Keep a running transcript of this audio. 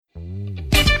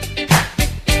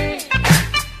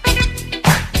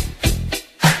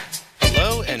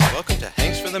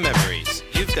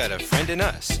You've Got a Friend in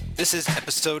Us. This is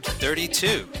episode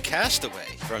 32,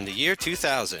 Castaway, from the year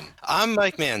 2000. I'm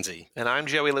Mike Manzi. And I'm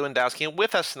Joey Lewandowski, and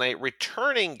with us tonight,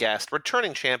 returning guest,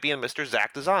 returning champion, Mr.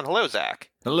 Zach Dazan. Hello,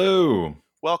 Zach. Hello.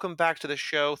 Welcome back to the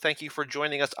show. Thank you for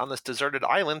joining us on this deserted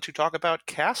island to talk about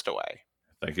Castaway.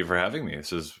 Thank you for having me.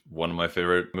 This is one of my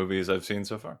favorite movies I've seen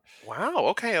so far. Wow,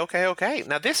 okay.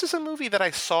 Now, this is a movie that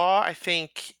I saw,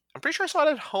 I'm pretty sure I saw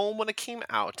it at home when it came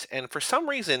out, and for some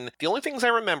reason, the only things I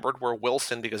remembered were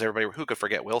Wilson, because everybody who could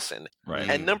forget Wilson. Right.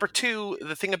 And number two,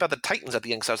 the thing about the Titans at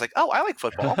the end, so I was like, oh, I like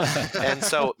football. And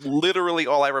so literally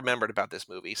all I remembered about this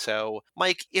movie. So,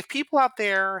 Mike, if people out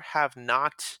there have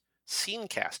not seen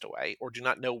Castaway or do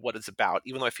not know what it's about,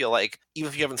 even though I feel like, even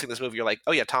if you haven't seen this movie, you're like,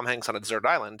 oh yeah, Tom Hanks on a deserted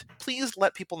island, please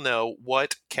let people know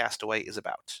what Castaway is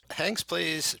about. Hanks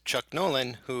plays Chuck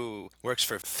Nolan, who works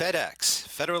for FedEx,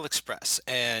 Federal Express,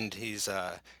 and he's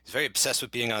very obsessed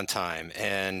with being on time.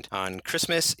 And on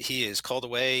Christmas, he is called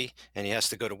away and he has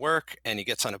to go to work, and he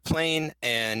gets on a plane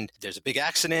and there's a big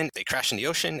accident. They crash in the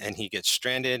ocean and he gets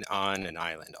stranded on an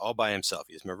island all by himself.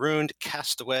 He's marooned,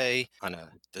 cast away on a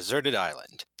deserted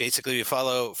island. Basically, we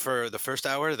follow for the first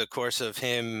hour the course of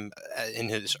him in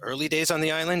his early days on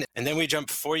the island, and then we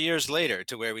jump 4 years later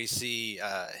to where we see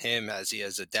him as he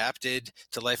has adapted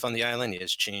to life on the island. He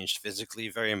has changed physically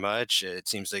very much. It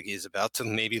seems like he's about to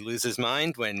maybe lose his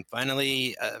mind when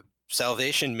finally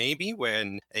salvation, maybe,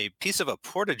 when a piece of a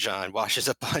porta-john washes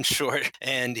up on shore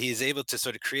and he's able to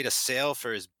sort of create a sail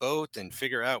for his boat and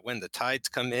figure out when the tides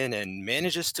come in and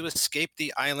manages to escape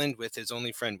the island with his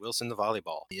only friend, Wilson the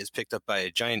volleyball. He is picked up by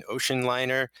a giant ocean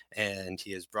liner and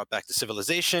he is brought back to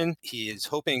civilization. He is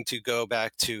hoping to go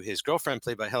back to his girlfriend,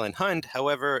 played by Helen Hunt.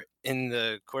 However, in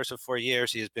the course of 4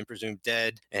 years, he has been presumed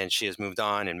dead, and she has moved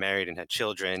on and married and had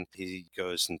children. He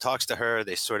goes and talks to her.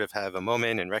 They sort of have a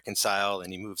moment and reconcile,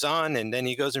 and he moves on, and then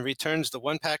he goes and returns the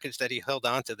one package that he held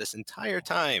on to this entire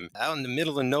time, out in the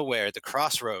middle of nowhere, the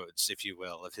crossroads, if you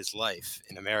will, of his life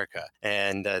in America.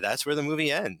 And that's where the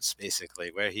movie ends,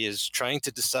 basically, where he is trying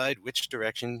to decide which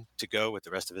direction to go with the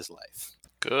rest of his life.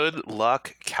 Good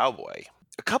luck, cowboy.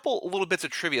 A couple little bits of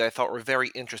trivia I thought were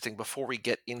very interesting before we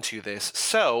get into this.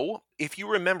 So, if you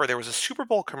remember, there was a Super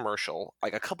Bowl commercial,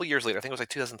 like a couple years later, I think it was like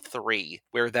 2003,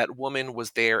 where that woman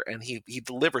was there and he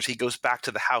goes back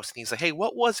to the house and he's like, hey,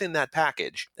 what was in that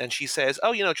package? And she says,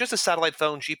 oh, just a satellite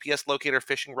phone, GPS locator,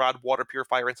 fishing rod, water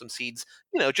purifier, and some seeds,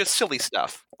 just silly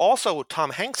stuff. Also,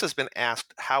 Tom Hanks has been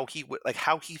asked how he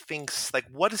thinks,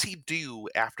 what does he do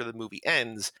after the movie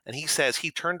ends? And he says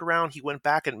he turned around, he went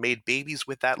back and made babies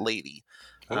with that lady.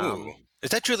 Is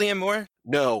that Julianne Moore?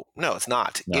 No, it's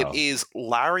not. No. It is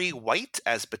Larry White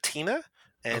as Bettina,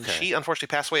 and she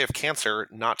unfortunately passed away of cancer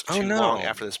not too long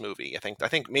after this movie. I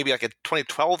think maybe like a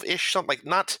 2012-ish, something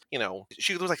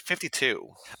she was like 52.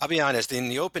 I'll be honest, in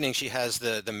the opening she has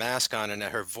the mask on and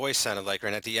her voice sounded like her,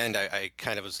 and at the end I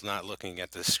kind of was not looking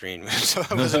at the screen, so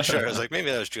I wasn't sure. I was like,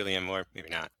 maybe that was Julianne Moore, maybe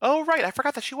not. Oh, right, I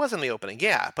forgot that she was in the opening.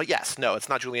 Yeah, but yes, no, it's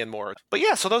not Julianne Moore. But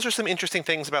yeah, so those are some interesting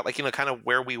things about kind of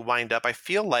where we wind up. I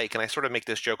feel like, and I sort of make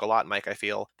this joke a lot, Mike, I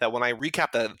feel that when I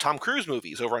recap the Tom Cruise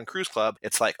movies over on Cruise Club,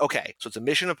 it's like, okay, so it's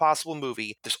a Mission Impossible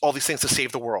movie. There's all these things to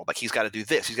save the world. Like, he's got to do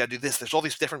this, he's got to do this. There's all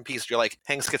these different pieces. You're like,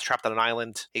 Hanks gets trapped on an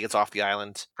island, he gets off the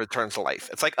island, returns to life.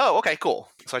 It's like, oh, okay, cool.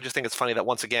 So I just think it's funny that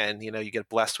once again, you get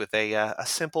blessed with a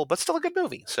simple but still a good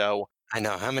movie. So I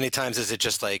know. How many times is it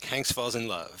just like Hanks falls in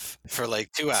love for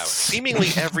like 2 hours? Seemingly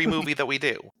every movie that we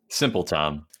do. Simple,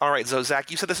 Tom. All right, so Zach,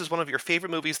 you said this is one of your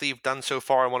favorite movies that you've done so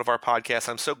far on one of our podcasts.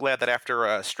 I'm so glad that after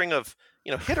a string of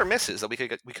hit or misses that we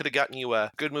could have gotten you a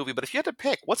good movie. But if you had to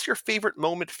pick, what's your favorite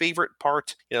moment, favorite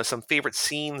part, some favorite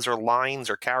scenes or lines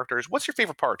or characters? What's your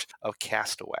favorite part of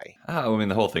Castaway?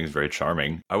 The whole thing's very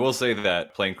charming. I will say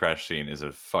that plane crash scene is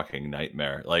a fucking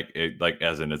nightmare.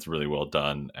 As in it's really well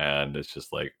done. And it's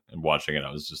just like, watching it,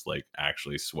 I was just like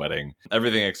actually sweating.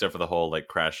 Everything except for the whole like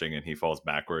crashing and he falls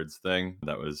backwards thing.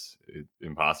 That was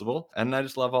impossible. And I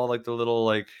just love all like the little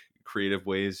like creative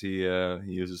ways he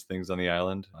uses things on the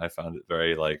island. I found it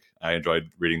very I enjoyed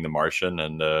reading The Martian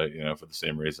and for the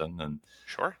same reason. And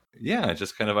sure, yeah,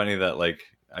 just kind of any that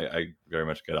I very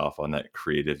much get off on that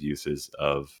creative uses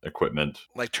of equipment,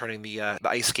 like turning the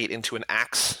ice skate into an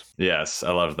axe. Yes,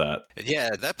 I love that.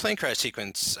 Yeah, that plane crash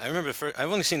sequence. I remember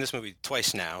I've only seen this movie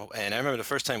twice now, and I remember the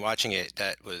first time watching it,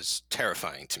 that was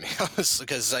terrifying to me.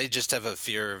 Because I just have a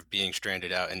fear of being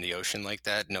stranded out in the ocean like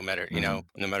that, no matter no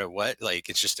matter what. Like,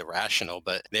 it's just irrational.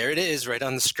 But there it is, right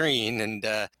on the screen, and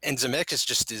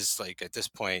Zemeckis is like, at this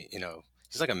point,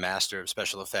 he's like a master of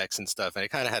special effects and stuff. And I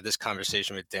kind of had this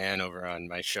conversation with Dan over on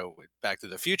my show with Back to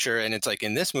the Future, and it's like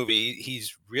in this movie,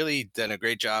 he's really done a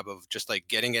great job of just like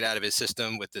getting it out of his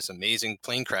system with this amazing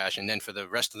plane crash, and then for the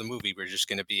rest of the movie, we're just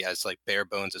going to be as like bare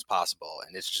bones as possible.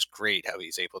 And it's just great how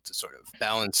he's able to sort of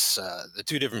balance the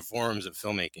two different forms of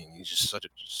filmmaking. He's just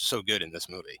so good in this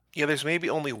movie. Yeah, there's maybe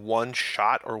only one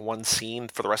shot or one scene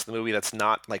for the rest of the movie that's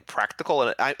not like practical,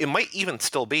 and it might even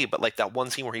still be, but like that one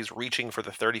scene where he's reaching for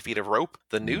the 30 feet of rope,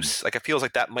 the noose, like it feels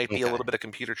like that might be a little bit of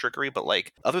computer trickery, but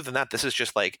like other than that, this is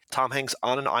just like Tom Hanks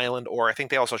on an island, or I think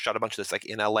they also shot a bunch of this like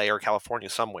in LA or California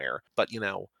somewhere, but you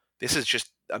know, this is just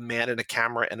a man and a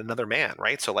camera and another man,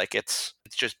 right? So like it's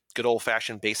just good old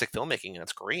fashioned basic filmmaking, and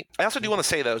it's great. I also do want to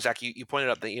say though, Zach, you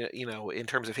pointed out that you know in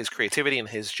terms of his creativity and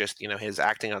his just his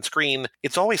acting on screen,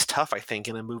 it's always tough, I think,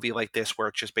 in a movie like this where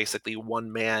it's just basically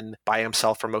one man by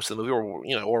himself for most of the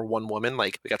movie, or one woman.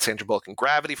 Like we got Sandra Bullock in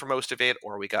Gravity for most of it,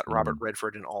 or we got Robert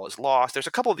Redford in All Is Lost. There's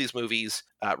a couple of these movies,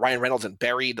 Ryan Reynolds in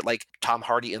Buried, like Tom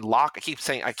Hardy in Locke.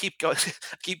 I keep going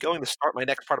to start my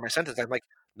next part of my sentence. I'm like,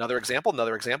 another example,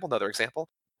 another example, another example.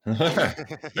 I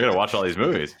gotta watch all these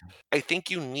movies. I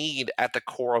think you need at the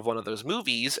core of one of those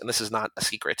movies, and this is not a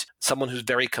secret, someone who's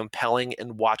very compelling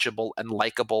and watchable and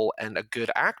likable and a good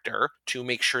actor to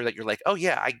make sure that you're like, oh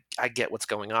yeah, I get what's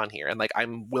going on here. And like,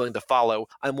 I'm willing to follow,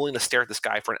 I'm willing to stare at this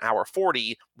guy for an hour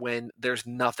 40 when there's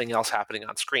nothing else happening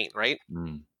on screen, right?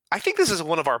 I think this is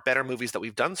one of our better movies that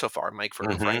we've done so far, Mike, for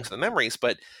Into the Memories.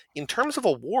 But in terms of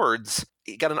awards,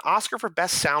 he got an Oscar for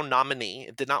Best Sound nominee.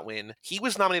 It did not win. He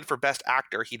was nominated for Best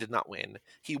Actor. He did not win.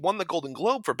 He won the Golden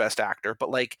Globe for Best Actor.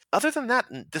 But like, other than that,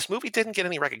 this movie didn't get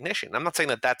any recognition. I'm not saying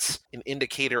that that's an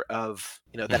indicator of,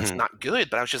 that it's not good,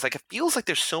 but I was just like, it feels like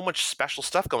there's so much special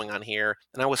stuff going on here.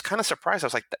 And I was kind of surprised. I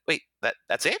was like, wait,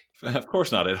 that's it? Of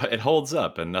course not. It holds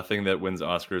up, and nothing that wins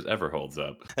Oscars ever holds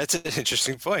up. That's an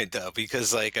interesting point, though,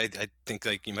 because like I think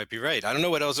like you might be right. I don't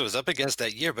know what else it was up against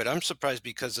that year, but I'm surprised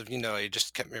because of I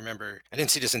just can't remember. I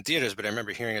didn't see this in theaters, but I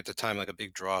remember hearing at the time like a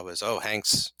big draw was, oh,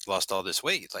 Hanks lost all this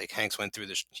weight. Like Hanks went through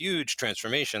this huge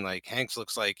transformation. Like Hanks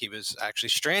looks like he was actually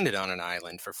stranded on an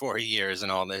island for 4 years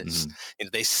and all this.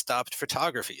 They stopped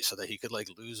photography so that he could like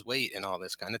lose weight and all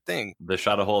this kind of thing. They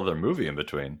shot a whole other movie in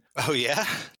between. Oh yeah.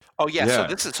 Oh yeah.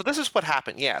 So this is what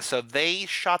happened. Yeah. So they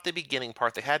shot the beginning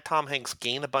part. They had Tom Hanks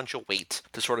gain a bunch of weight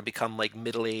to sort of become like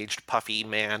middle-aged, puffy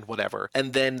man, whatever.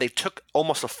 And then they took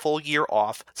almost a full year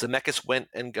off. Zemeckis went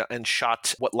and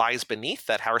shot What Lies Beneath,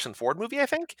 that Harrison Ford movie, I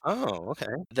think. Oh, okay.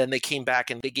 Then they came back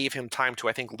and they gave him time to,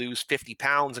 I think, lose 50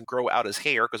 pounds and grow out his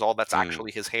hair, because all that's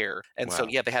actually his hair. And so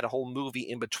yeah, they had a whole movie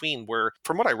in between where,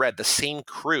 from what I read, the same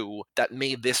crew that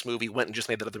made this movie went and just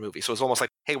made that other movie. So it was almost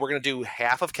like, hey, we're going to do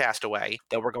half of Castaway,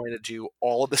 then we're going to do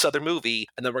all of this other movie,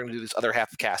 and then we're going to do this other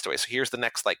half of Castaway. So here's the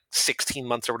next like 16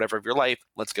 months or whatever of your life.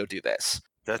 Let's go do this.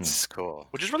 That's cool.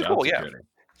 Which is really cool, yeah.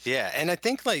 Yeah, and I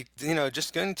think like,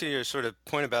 just going to your sort of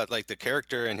point about like the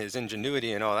character and his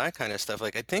ingenuity and all that kind of stuff,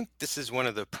 like I think this is one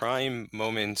of the prime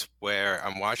moments where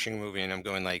I'm watching a movie and I'm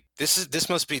going like, this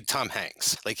must be Tom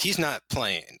Hanks. Like he's not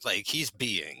playing, like he's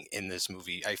being in this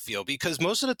movie, I feel, because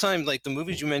most of the time, like the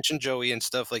movies you mentioned, Joey, and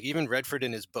stuff, like even Redford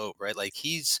in his boat, right? Like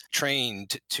he's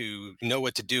trained to know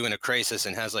what to do in a crisis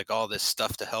and has like all this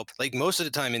stuff to help. Like most of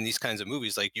the time in these kinds of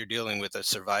movies, like you're dealing with a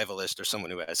survivalist or someone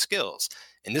who has skills.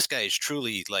 And this guy is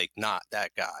truly like not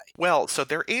that guy. Well, so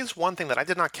there is one thing that I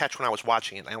did not catch when I was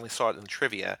watching it. I only saw it in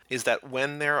trivia, is that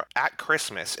when they're at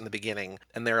Christmas in the beginning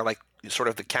and they're like sort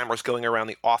of the cameras going around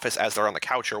the office as they're on the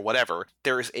couch or whatever,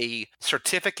 there's a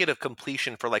certificate of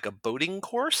completion for like a boating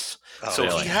course. So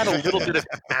really? He had a little bit of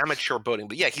amateur boating,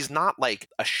 but yeah, he's not like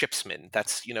a shipsman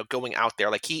that's, going out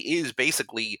there. Like he is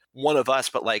basically one of us,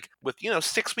 but like with,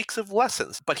 6 weeks of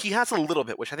lessons. But he has a little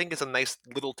bit, which I think is a nice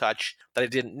little touch that I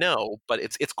didn't know, but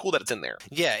it's cool that it's in there.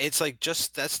 Yeah, it's like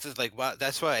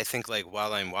that's why I think like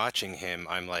while I'm watching him,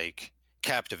 I'm like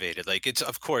captivated. Like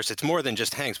of course it's more than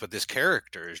just Hanks, but this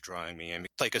character is drawing me. I mean,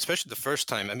 like especially the first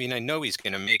time, I mean, I know he's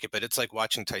gonna make it, but it's like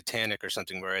watching Titanic or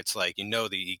something where it's like that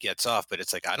he gets off, but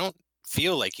it's like I don't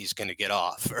feel like he's gonna get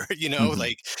off, or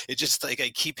like it just like I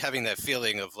keep having that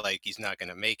feeling of like he's not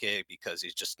gonna make it because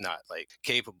he's just not like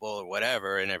capable or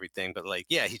whatever and everything. But like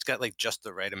yeah, he's got like just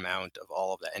the right amount of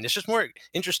all of that, and it's just more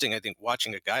interesting, I think,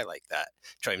 watching a guy like that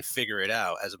try and figure it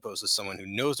out as opposed to someone who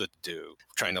knows what to do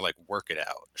trying to like work it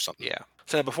out or something. Yeah.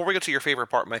 So now before we get to your favorite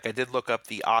part, Mike, I did look up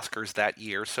the Oscars that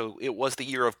year. So it was the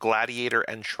year of Gladiator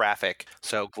and Traffic.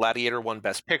 So Gladiator won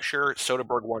Best Picture,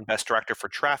 Soderbergh won Best Director for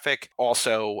Traffic,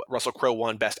 also Russell Crowe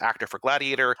won Best Actor for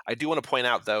Gladiator. I do want to point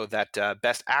out, though, that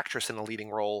Best Actress in the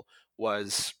leading role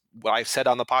was what I said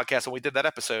on the podcast when we did that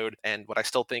episode, and what I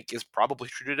still think is probably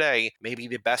true today, maybe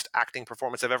the best acting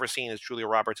performance I've ever seen is Julia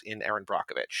Roberts in Erin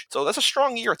Brockovich. So that's a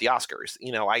strong year at the Oscars.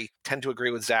 I tend to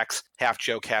agree with Zach's half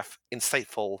joke, half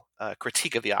insightful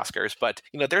critique of the Oscars, but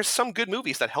there's some good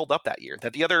movies that held up that year.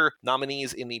 That the other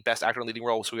nominees in the Best Actor in Leading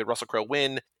Role, so we had Russell Crowe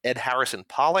win, Ed Harris in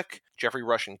Pollock, Jeffrey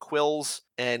Rush in Quills,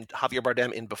 and Javier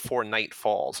Bardem in Before Night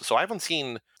Falls. So I haven't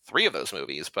seen 3 of those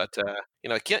movies, but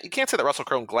you can't say that Russell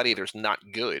Crowe in Gladiator is not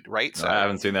good, right? So I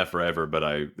haven't seen that forever, but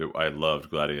I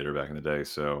loved Gladiator back in the day,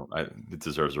 so it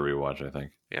deserves a rewatch, I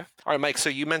think. Yeah. All right, Mike. So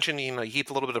you mentioned you heaped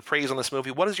a little bit of praise on this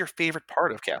movie. What is your favorite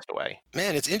part of Castaway?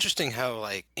 Man, it's interesting how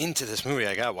into this movie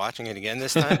I got watching it again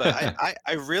this time. But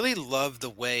I really love the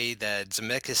way that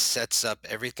Zemeckis sets up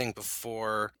everything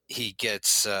before he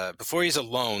gets before he's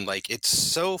alone. It's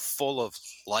so full of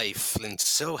life and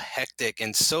so hectic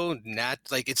and so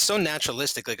it's so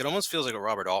naturalistic. It almost feels like a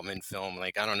Robert Altman film.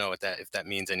 I don't know if that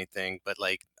means anything, but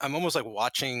I'm almost like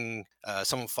watching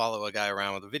someone follow a guy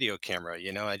around with a video camera.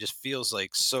 It just feels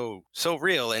so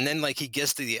real. And then he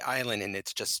gets to the island and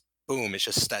it's just boom, it's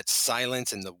just that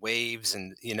silence and the waves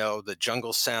and the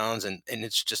jungle sounds and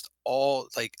it's just all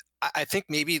I think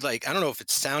maybe I don't know if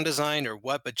it's sound design or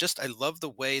what, but just I love the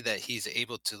way that he's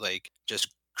able to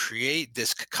just create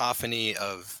this cacophony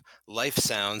of life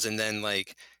sounds, and then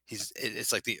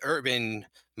it's like the urban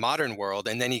modern world,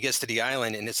 and then he gets to the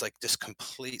island and it's this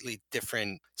completely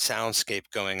different soundscape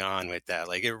going on with that.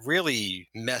 It really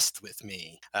messed with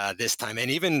me this time,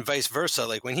 and even vice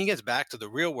versa. When he gets back to the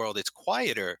real world, it's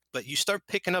quieter, but you start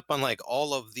picking up on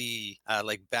all of the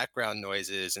background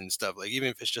noises and stuff. Even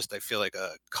if it's just I feel like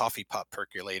a coffee pot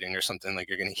percolating or something,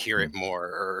 you're gonna hear it more,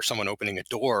 or someone opening a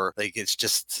door. It's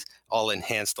just all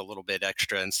enhanced a little bit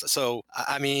extra. And so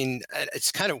I mean,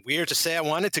 it's kind of weird to say I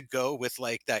wanted to go with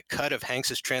that cut of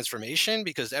Hanks's transformation,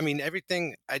 because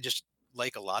everything I just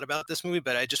like a lot about this movie,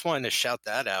 but I just wanted to shout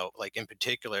that out in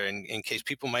particular in case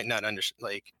people might not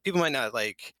understand, people might not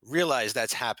realize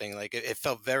that's happening. It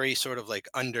felt very sort of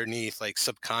underneath,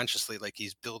 subconsciously,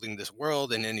 he's building this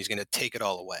world and then he's going to take it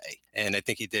all away, and I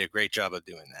think he did a great job of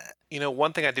doing that.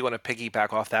 One thing I do want to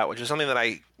piggyback off that, which is something that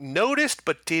I noticed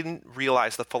but didn't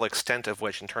realize the full extent of,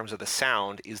 which in terms of the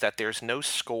sound, is that there's no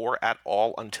score at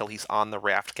all until he's on the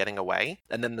raft getting away,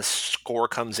 and then the score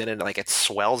comes in and it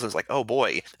swells and it's oh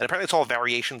boy. And apparently it's all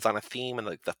variations on a theme, and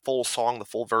the full song, the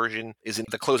full version is in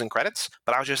the closing credits.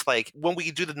 But I was just when we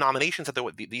do the nominations at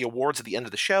the awards at the end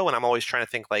of the show, and I'm always trying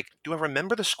to think do I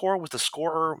remember the score? Was the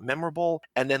score memorable?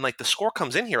 And then the score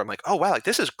comes in here, I'm oh wow,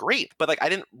 this is great. But I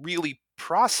didn't really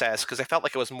process, because I felt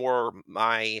it was more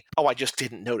I just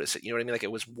didn't notice it. You know what I mean?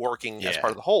 It was working as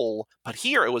part of the whole. But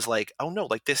here it was oh no,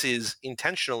 this is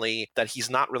intentionally that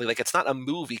he's not really it's not a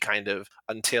movie kind of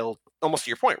until almost to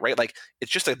your point, right?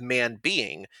 It's just a man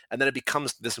being, and then it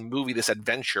becomes this movie, this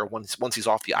adventure once he's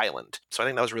off the island. So I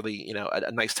think that was really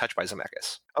a nice touch by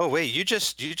Zemeckis. Oh wait, you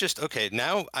just okay.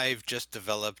 Now I've just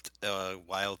developed a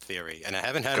wild theory, and I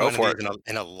haven't had Go one for of these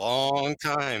in a long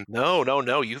time.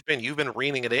 No, you've been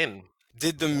reining it in.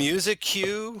 Did the music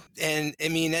cue, and I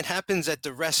mean, that happens at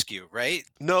the rescue, right?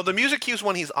 No, the music cue's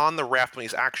when he's on the raft, when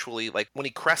he's actually, when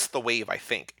he crests the wave, I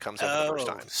think, comes in for the first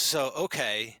time. So,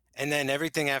 okay. And then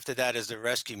everything after that is the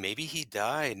rescue. Maybe he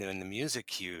died when the music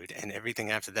cued, and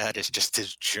everything after that is just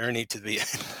his journey to the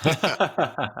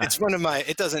end. It's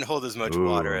it doesn't hold as much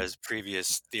water as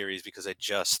previous theories because I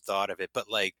just thought of it. But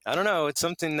I don't know, it's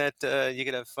something that you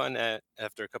could have fun at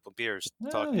after a couple beers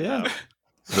talking about.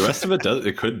 The rest of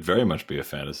it could very much be a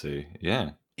fantasy.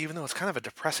 Yeah. Even though it's kind of a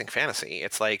depressing fantasy.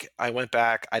 It's I went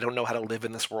back, I don't know how to live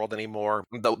in this world anymore.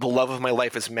 The love of my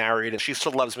life is married, and she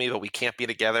still loves me, but we can't be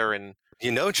together. And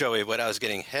Joey, what I was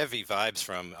getting heavy vibes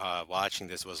from watching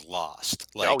this was Lost.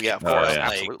 Oh yeah, of course,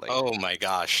 absolutely. Oh my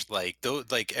gosh,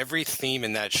 every theme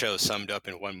in that show summed up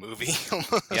in one movie.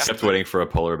 I kept waiting for a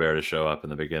polar bear to show up in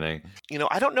the beginning.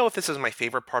 I don't know if this is my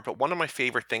favorite part, but one of my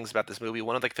favorite things about this movie,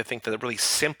 one of the things that are really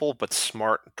simple but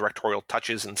smart directorial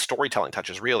touches and storytelling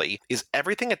touches, really, is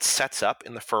everything it sets up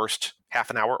in the first half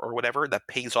an hour or whatever that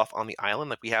pays off on the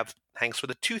island. We have Hanks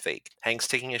with a toothache, Hanks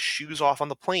taking his shoes off on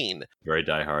the plane. Very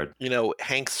Die Hard.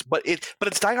 Hanks, but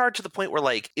it's Die Hard to the point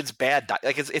where it's bad.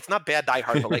 It's not bad Die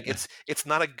Hard, but it's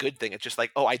not a good thing. It's just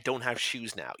oh, I don't have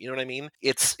shoes now. You know what I mean?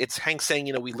 It's Hanks saying,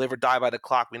 we live or die by the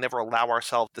clock. We never allow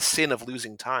ourselves the sin of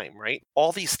losing time, right?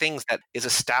 All these things that is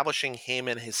establishing him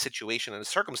and his situation and his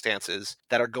circumstances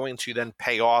that are going to then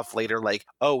pay off later.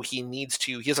 Oh, he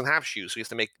doesn't have shoes, so he has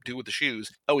to make do with the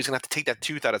shoes. Oh, he's gonna have to take that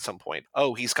tooth out at some point.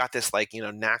 Oh, he's got this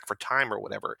knack for time or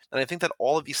whatever. And I think that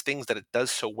all of these things that it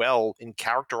does so well in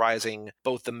characterizing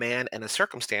both the man and a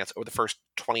circumstance over the first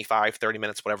 25, 30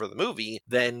 minutes, whatever the movie,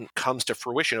 then comes to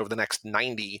fruition over the next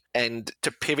 90. And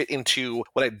to pivot into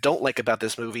what I don't like about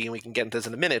this movie, and we can get into this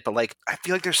in a minute, but like, I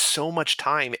feel like there's so much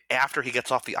time after he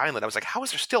gets off the island. I was like, how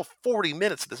is there still 40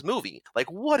 minutes of this movie?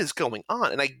 Like, what is going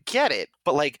on? And I get it,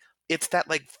 but like, it's that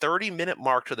like 30-minute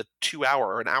mark to the 2 hour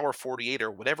or an hour 48 or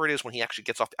whatever it is when he actually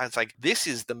gets off. It's like, this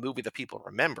is the movie that people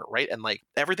remember, right? And like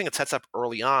everything it sets up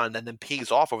early on and then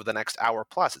pays off over the next hour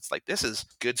plus. It's like, this is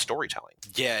good storytelling.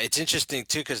 Yeah, it's interesting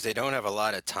too because they don't have a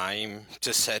lot of time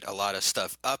to set a lot of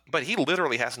stuff up. But he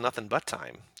literally has nothing but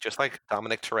time, just like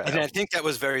Dominic Toretto. And I think that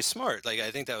was very smart. Like,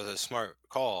 I think that was a smart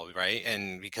call, right?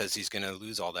 And because he's going to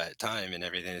lose all that time and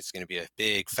everything, it's going to be a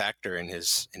big factor in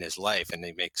his life. And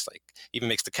he makes even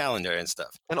makes the calendar and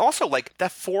stuff. And also, like,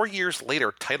 that 4 years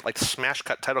later like smash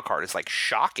cut title card is like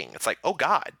shocking. It's like, oh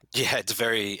god. Yeah, it's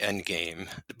very end game.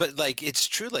 But like, it's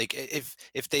true. Like,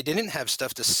 if they didn't have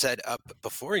stuff to set up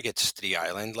before he gets to the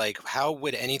island, like, how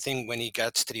would anything when he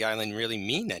gets to the island really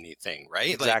mean anything,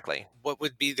 right? Exactly. Like, what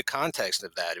would be the context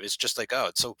of that? It was just like, oh,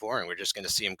 it's so boring. We're just going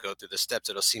to see him go through the steps.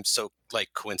 It'll seem so like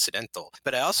coincidental.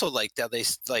 But I also like that they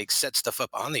like set stuff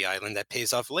up on the island that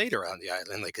pays off later on the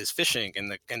island, like his fishing and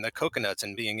the coconuts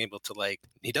and being able to, like,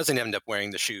 he doesn't end up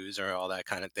wearing the shoes or all that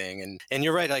kind of thing. And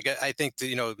you're right. Like, I think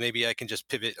that, maybe I can just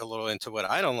pivot a little into what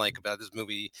I don't like about this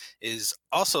movie is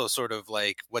also sort of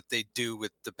like what they do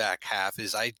with the back half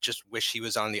is I just wish he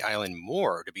was on the island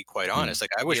more, to be quite honest.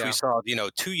 Like, I wish we saw,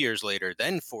 2 years later,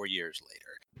 then 4 years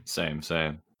later. Same.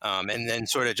 And then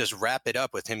sort of just wrap it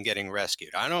up with him getting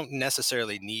rescued. I don't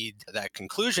necessarily need that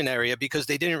conclusion area because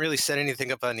they didn't really set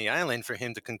anything up on the island for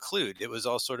him to conclude. It was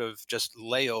all sort of just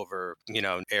layover,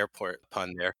 airport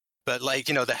pun there. But like,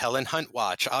 the Helen Hunt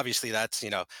watch, obviously that's,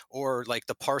 or like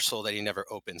the parcel that he never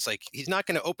opens. Like, he's not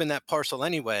going to open that parcel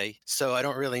anyway. So I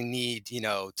don't really need,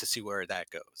 to see where that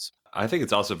goes. I think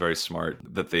it's also very smart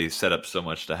that they set up so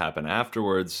much to happen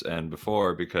afterwards and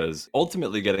before, because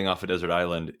ultimately getting off a desert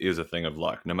island is a thing of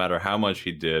luck. No matter how much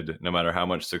he did, no matter how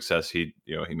much success he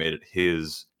made it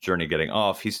his journey getting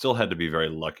off, he still had to be very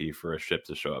lucky for a ship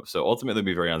to show up. So ultimately it'd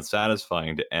be very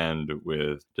unsatisfying to end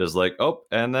with just like, oh,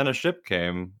 and then a ship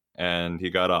came and he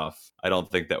got off. I don't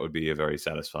think that would be a very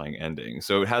satisfying ending.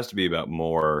 So it has to be about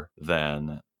more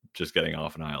than just getting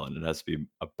off an island. It has to be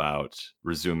about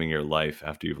resuming your life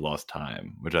after you've lost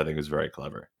time, which I think is very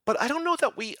clever. But I don't know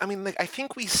that I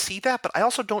think we see that, but I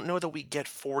also don't know that we get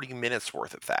 40 minutes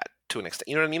worth of that to an extent.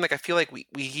 You know what I mean? Like, I feel like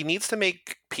he needs to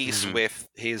make peace with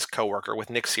his coworker, with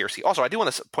Nick Searcy. Also, I do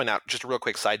want to point out, just a real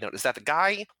quick side note, is that the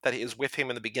guy that is with him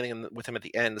in the beginning and with him at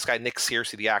the end, this guy, Nick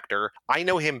Searcy, the actor, I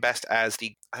know him best as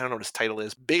I don't know what his title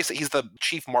is. Basically, he's the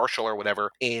chief marshal or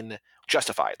whatever in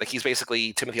Justified. Like, he's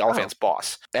basically Timothy Oliphant's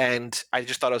boss. And I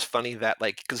just thought it was funny that,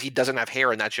 like, because he doesn't have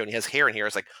hair in that show and he has hair in here.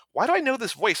 It's like, why do I know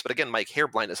this voice? But again, my hair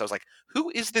blindness, I was like,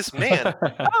 who is this man?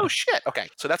 Oh, shit. Okay,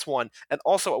 so that's one. And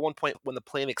also at one point when the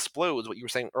plane explodes, what you were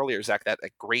saying earlier, Zach, that a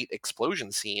great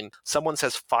explosion scene, someone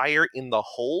says fire in the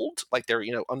hold. Like, they're,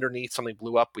 underneath, something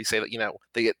blew up. We say that,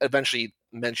 they eventually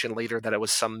mention later that it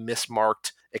was some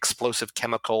mismarked explosive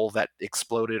chemical that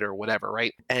exploded or whatever,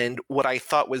 right? And what I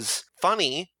thought was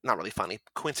funny, not really funny,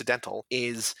 coincidental,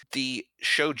 is the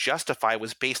show Justify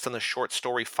was based on the short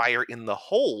story Fire in the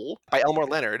Hole by Elmore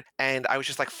Leonard. And I was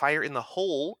just like, Fire in the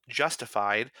Hole,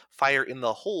 Justified, Fire in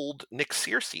the Hold, Nick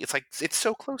Searcy. It's like, it's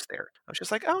so close there. I was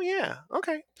just like, oh yeah,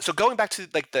 okay. So going back to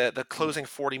like the closing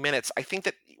 40 minutes, I think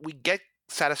that we get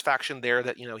satisfaction there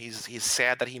that he's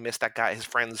sad that he missed that guy, his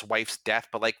friend's wife's death,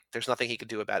 but like there's nothing he could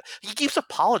do about it. He keeps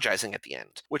apologizing at the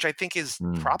end, which I think is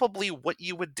probably what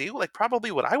you would do, like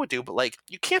probably what I would do, but like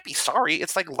you can't be sorry.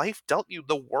 It's like life dealt you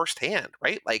the worst hand,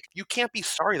 right? Like you can't be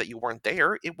sorry that you weren't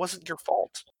there. It wasn't your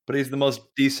fault. But he's the most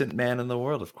decent man in the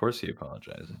world. Of course he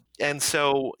apologizes. And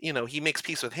so, he makes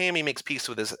peace with him. He makes peace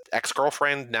with his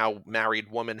ex-girlfriend, now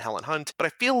married woman, Helen Hunt. But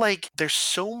I feel like there's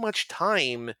so much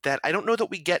time that I don't know that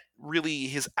we get really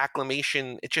his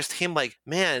acclamation. It's just him like,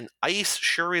 man, ice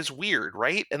sure is weird,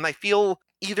 right? And I think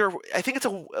it's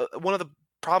one of the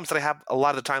problems that I have a lot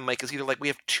of the time, Mike, is either like we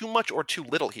have too much or too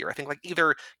little here. I think like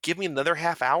either give me another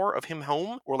half hour of him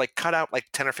home or like cut out like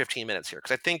 10 or 15 minutes here.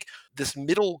 Because I think this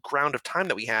middle ground of time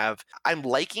that we have, I'm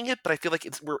liking it, but I feel like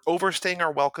we're overstaying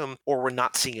our welcome or we're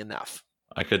not seeing enough.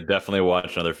 I could definitely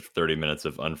watch another 30 minutes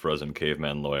of unfrozen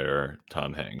caveman lawyer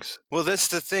Tom Hanks. Well, that's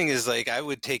the thing is like I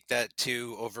would take that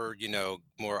too over,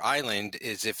 more island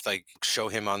is if like show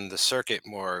him on the circuit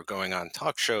more, going on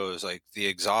talk shows, like the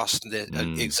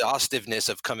exhaustiveness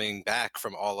of coming back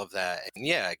from all of that. And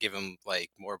yeah, give him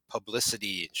like more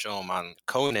publicity and show him on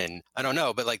Conan. I don't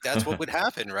know, but like that's what would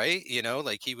happen, right?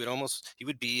 Like he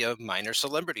would be a minor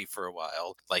celebrity for a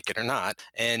while, like it or not.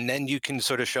 And then you can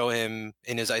sort of show him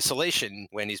in his isolation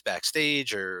when he's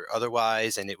backstage or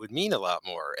otherwise, and it would mean a lot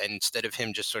more. And instead of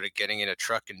him just sort of getting in a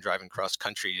truck and driving cross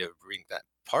country to bring that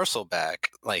parcel back,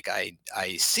 like I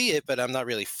see it, but I'm not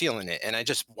really feeling it, and I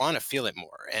just want to feel it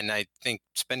more. And I think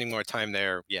spending more time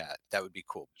there, yeah, that would be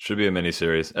cool. Should be a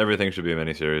miniseries. Everything should be a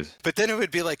miniseries. But then it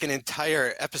would be like an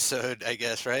entire episode, I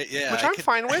guess, right? Yeah, Which I'm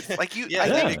fine with. Like you, yeah, I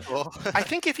that'd think, be cool. I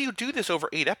think if you do this over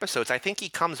 8 episodes, I think he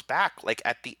comes back like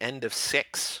at the end of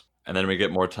 6. And then we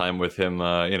get more time with him,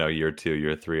 year 2,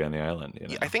 year 3 on the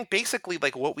island. I think basically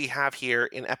like what we have here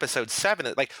in episode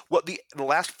 7, like what the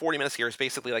last 40 minutes here is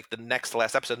basically like the next to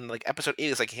last episode, and like episode 8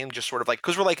 is like him just sort of like,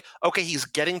 because we're like, okay, he's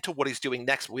getting to what he's doing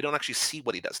next, but we don't actually see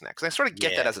what he does next. And I sort of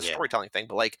get that as a storytelling thing,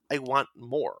 but like I want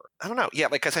more. I don't know. Yeah,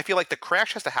 like because I feel like the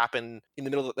crash has to happen in the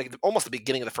middle of like almost the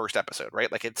beginning of the first episode,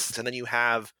 right? Like and then you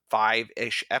have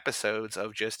 5-ish episodes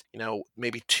of just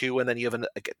maybe 2, and then you have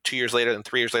 2 years later, and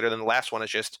 3 years later, then the last one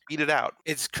is just beat it out.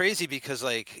 It's crazy because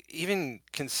like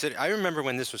I remember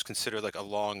when this was considered like a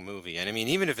long movie, and I mean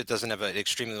even if it doesn't have an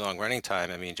extremely long running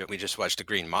time, I mean we just watched The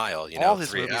Green Mile, all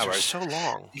his 3 movies hours. are so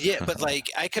long. Yeah, but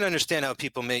like I can understand how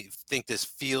people may think this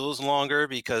feels longer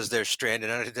because they're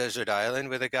stranded on a desert island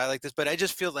with a guy like this, but I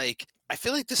just feel like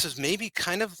this was maybe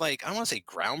kind of like, I don't want to say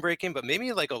groundbreaking, but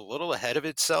maybe like a little ahead of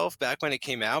itself back when it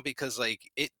came out, because like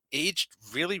it aged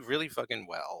really, really fucking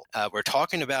well. We're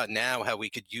talking about now how we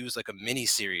could use like a mini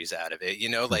series out of it,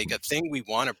 like a thing we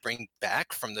want to bring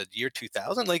back from the year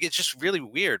 2000. Like it's just really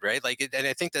weird, right? Like, and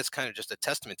I think that's kind of just a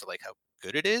testament to like how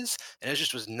good it is. And I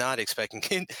just was not expecting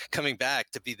it coming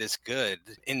back to be this good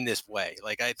in this way.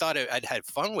 Like I thought I'd had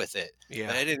fun with it,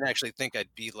 but I didn't actually think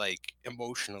I'd be like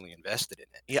emotionally invested in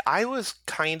it. Yeah, I was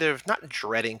kind of not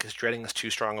dreading, because dreading is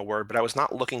too strong a word, but I was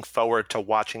not looking forward to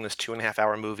watching this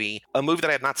 2.5-hour movie, a movie that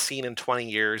I had not seen in 20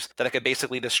 years, that I could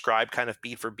basically describe kind of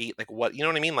beat for beat, like what, you know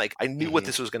what I mean? Like I knew what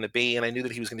this was going to be, and I knew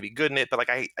that he was going to be good in it, but like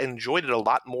I enjoyed it a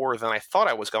lot more than I thought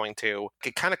I was going to.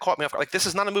 It kind of caught me off. Like this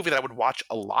is not a movie that I would watch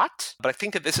a lot, but I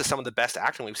think that this is some of the best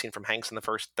acting we've seen from Hanks in the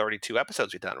first 32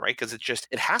 episodes we've done, right? Because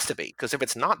it has to be, because if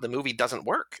it's not, the movie doesn't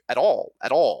work at all.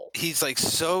 He's like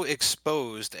so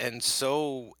exposed and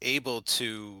so able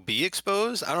to be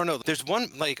exposed. I don't know. There's one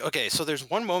there's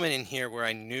one moment in here where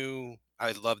I knew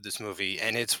I love this movie,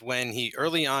 and it's when he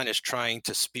early on is trying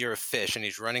to spear a fish and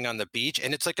he's running on the beach,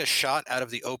 and it's like a shot out of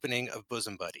the opening of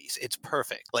Bosom Buddies. It's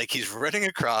perfect. Like he's running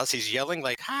across, he's yelling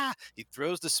like ha, he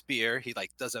throws the spear, he like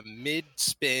does a mid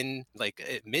spin, like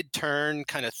a mid turn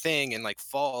kind of thing, and like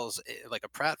falls like a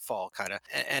pratfall kind of.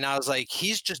 And I was like,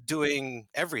 he's just doing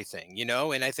everything,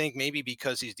 and I think maybe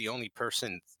because he's the only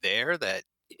person there that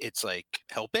it's like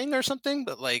helping or something,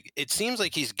 but like it seems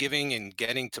like he's giving and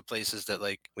getting to places that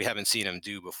like we haven't seen him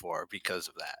do before because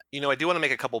of that. I do want to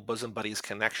make a couple Bosom Buddies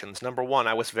connections. Number one,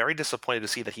 I was very disappointed to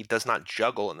see that he does not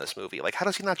juggle in this movie. Like, how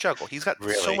does he not juggle? He's got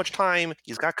so much time.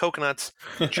 He's got coconuts.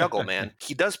 Juggle, man.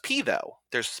 He does pee though.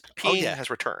 There's peeing has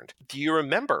returned. Do you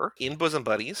remember in Bosom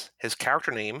Buddies his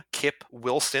character name Kip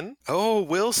Wilson? Oh,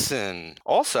 Wilson.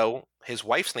 Also, his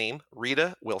wife's name,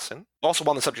 Rita Wilson. Also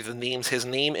on the subject of names, his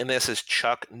name in this is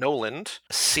Chuck Noland.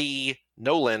 C.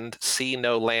 Noland, C.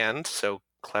 No land. So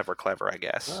clever, I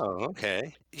guess. Oh,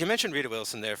 okay. You mentioned Rita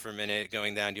Wilson there for a minute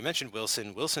going down. You mentioned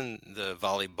Wilson, the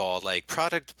volleyball, like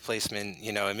product placement,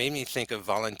 it made me think of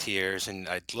Volunteers, and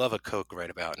I'd love a Coke right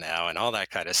about now and all that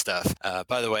kind of stuff.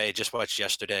 By the way, just watched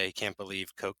yesterday. Can't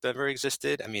believe Coke never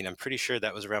existed. I mean, I'm pretty sure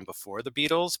that was around before the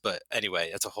Beatles, but anyway,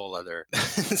 that's a whole other.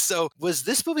 So was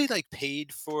this movie like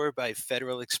paid for by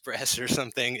Federal Express or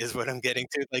something is what I'm getting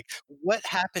to? Like what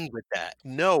happened with that?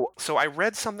 No. So I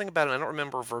read something about it. I don't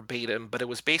remember verbatim, but it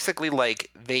was basically like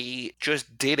they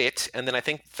just did it, and then I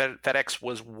think FedEx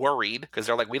was worried because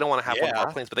they're like, we don't want to have one of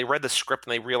our planes, but they read the script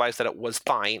and they realized that it was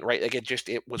fine, right? Like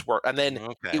it was work, and then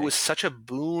it was such a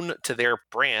boon to their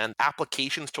brand.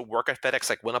 Applications to work at FedEx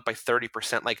like went up by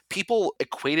 30%. Like people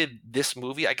equated this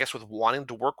movie, I guess, with wanting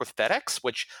to work with FedEx,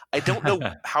 which I don't know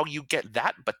how you get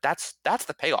that, but that's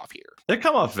the payoff here. They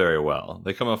come off very well.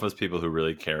 They come off as people who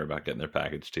really care about getting their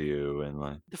package to you, and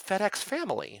like the FedEx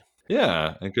family.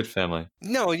 Yeah, a good family.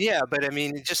 No, yeah, but I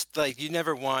mean, just like you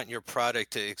never want your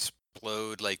product to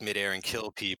explode like midair and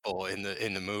kill people in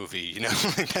the movie. You know,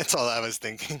 like, that's all I was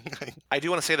thinking. I do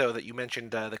want to say, though, that you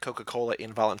mentioned the Coca-Cola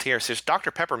in Volunteers. There's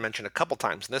Dr. Pepper mentioned a couple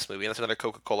times in this movie, and that's another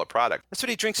Coca-Cola product. That's what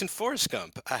he drinks in Forrest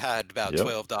Gump. I had about Yep.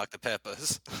 12 Dr.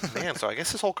 Peppers. Man, so I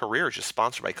guess his whole career is just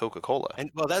sponsored by Coca-Cola. And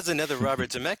well, that's another Robert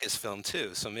Zemeckis film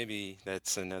too. So maybe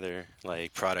that's another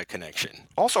like product connection.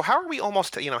 Also, how are we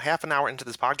almost, half an hour into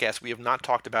this podcast, we have not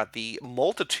talked about the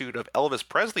multitude of Elvis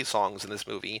Presley songs in this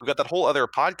movie. We've got that whole other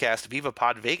podcast, Viva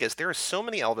Pod Vegas. There are so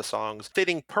many Elvis songs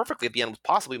fitting perfectly at the end with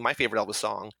possibly my favorite Elvis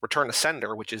song, Return to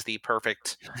Sender, which is the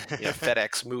perfect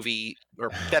FedEx movie or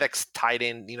FedEx tied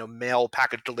in, mail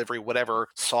package delivery, whatever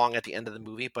song at the end of the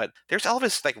movie. But there's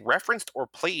Elvis like referenced or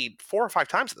played 4 or 5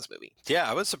 times in this movie. Yeah,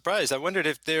 I was surprised. I wondered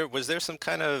if there was some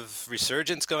kind of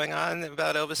resurgence going on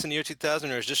about Elvis in the year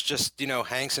 2000, or is this just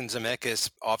Hanks and Zemeckis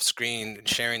off screen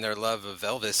sharing their love of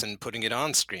Elvis and putting it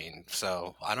on screen?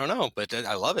 So I don't know, but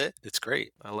I love it. It's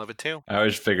great. I love it too. I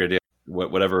always figured,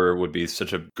 whatever would be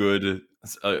such a good,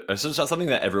 something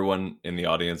that everyone in the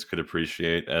audience could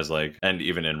appreciate as like, and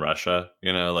even in Russia,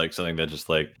 like something that just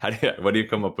like, what do you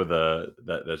come up with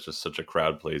that's just such a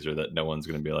crowd pleaser that no one's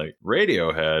going to be like,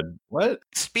 Radiohead, what?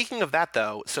 Speaking of that,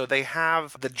 though, so they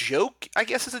have the joke, I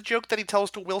guess is a joke that he tells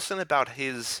to Wilson about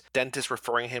his dentist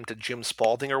referring him to Jim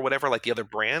Spalding or whatever, like the other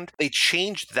brand. They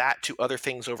changed that to other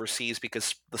things overseas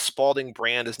because the Spalding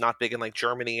brand is not big in like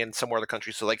Germany and some other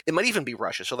countries. So like it might even be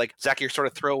Russia. So like Zach, your sort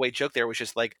of throwaway joke there was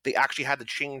just like they actually had to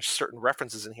change certain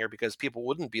references in here because people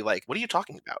wouldn't be like, what are you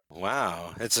talking about?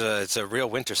 Wow, it's a real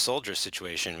Winter Soldier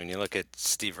situation when you look at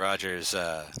Steve Rogers'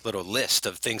 little list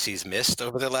of things he's missed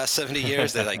over the last 70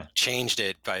 years. They like changed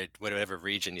it by whatever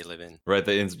region you live in. Right.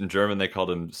 In German, they called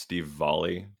him Steve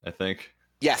Volley, I think.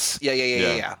 Yes.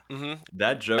 Yeah. Mm-hmm.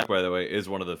 That joke, by the way, is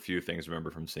one of the few things I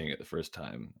remember from seeing it the first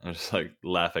time. I was just like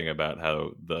laughing about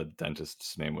how the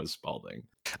dentist's name was Spalding.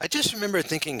 I just remember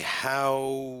thinking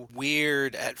how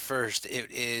weird at first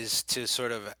it is to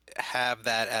sort of have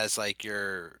that as like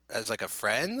a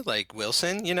friend, like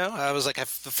Wilson, I was like, the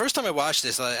first time I watched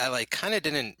this, I like kind of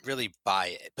didn't really buy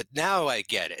it, but now I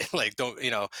get it. Like,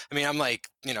 I'm like,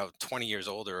 20 years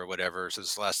older or whatever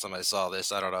since the last time I saw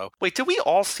this. I don't know. Wait, did we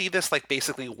all see this like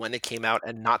basically when it came out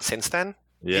and not since then?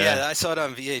 Yeah, I saw it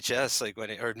on VHS, like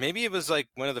or maybe it was like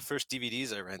one of the first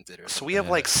DVDs I rented. So we have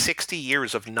like 60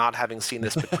 years of not having seen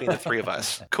this between the three of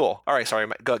us. Cool. All right, sorry,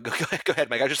 Mike. Go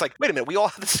ahead, Mike. I was just like, wait a minute, we all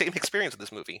have the same experience with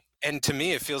this movie. And to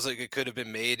me, it feels like it could have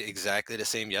been made exactly the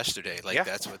same yesterday. Like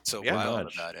that's what's so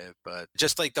wild about it. But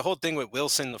just like the whole thing with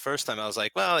Wilson the first time, I was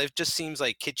like, well, it just seems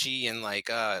like kitschy and like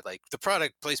the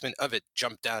product placement of it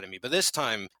jumped out at me. But this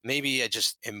time, maybe I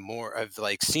just am more. I've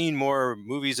like seen more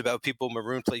movies about people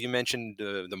marooned. Like you mentioned,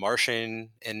 The Martian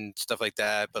and stuff like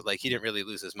that, but like he didn't really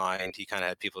lose his mind. He kind of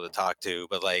had people to talk to,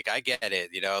 but like I get it,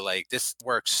 like this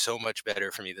works so much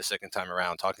better for me the second time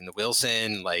around, talking to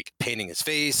Wilson, like painting his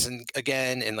face and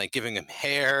again and like giving him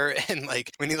hair, and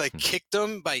like when he like kicked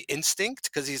him by instinct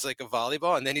because he's like a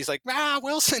volleyball, and then he's like,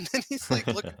 Wilson, and he's like,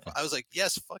 look, I was like,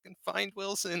 yes, fucking find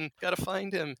Wilson, gotta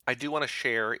find him. I do want to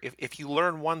share, if you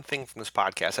learn one thing from this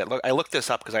podcast, I looked this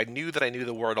up because I knew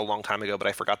the word a long time ago, but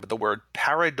I forgot that the word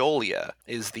pareidolia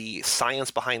is the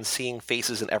science behind seeing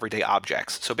faces in everyday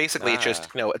objects. So basically it's just,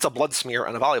 it's a blood smear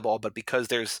on a volleyball, but because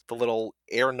there's the little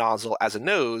air nozzle as a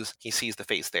nose, he sees the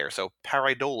face there. So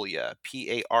pareidolia,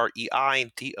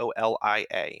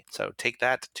 Pareidolia. So take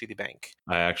that to the bank.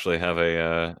 I actually have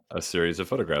a series of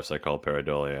photographs I call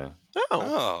pareidolia.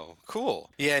 Oh, cool.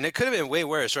 Yeah, and it could have been way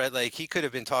worse, right? Like he could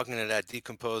have been talking to that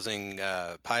decomposing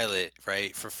pilot,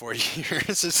 right, for 40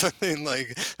 years or something.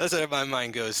 Like that's what my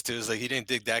mind goes to. Is like he didn't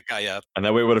dig that guy up. And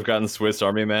that way would have gotten Swiss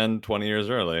Army Man 20 years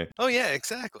early. Oh yeah,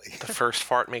 exactly. The first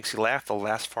fart makes you laugh, the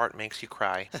last fart makes you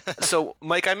cry. So,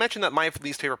 Mike, I mentioned that my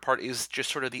least favorite part is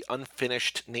just sort of the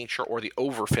unfinished nature or the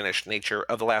overfinished nature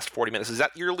of the last 40 minutes. Is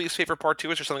that your least favorite part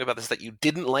too? Is there something about this that you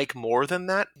didn't like more than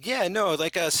that? Yeah, no,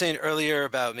 like I was saying earlier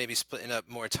about maybe splitting up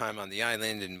more time on the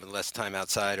island and less time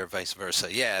outside or vice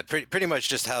versa. Yeah, pretty much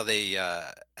just how they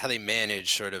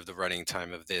manage sort of the running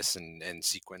time of this and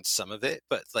sequence some of it.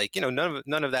 But like,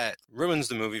 none of that ruins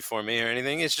the movie for me or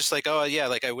anything. It's just like, oh yeah,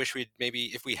 like I wish we'd maybe,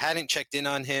 if we hadn't checked in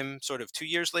on him sort of 2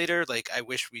 years later, like I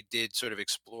wish we did sort of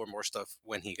explore more stuff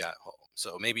when he got home.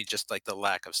 So maybe just like the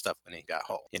lack of stuff when he got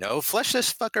home, flesh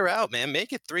this fucker out, man.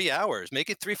 Make it 3 hours,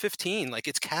 make it 3:15. Like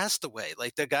it's Castaway,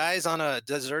 like the guy's on a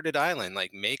deserted island,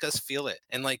 like make us feel it.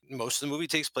 And like most of the movie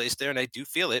takes place there and I do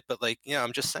feel it, but like,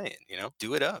 I'm just saying,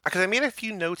 do it up. Because I made a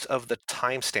few notes notes of the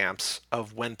timestamps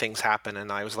of when things happen,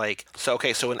 and I was like, so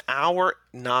okay, so an hour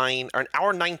 9 or an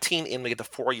hour 19 in, we get to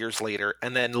 4 years later,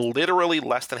 and then literally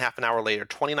less than half an hour later,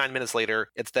 29 minutes later,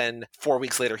 it's then 4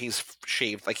 weeks later, he's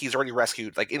shaved, like he's already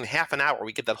rescued. Like in half an hour,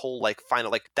 we get that whole like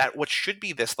final, like that, what should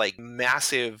be this like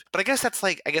massive, but I guess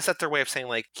that's their way of saying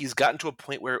like he's gotten to a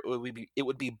point where it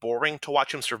would be boring to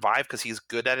watch him survive because he's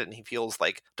good at it and he feels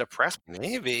like depressed.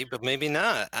 Maybe, but maybe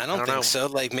not. I don't don't think know. so.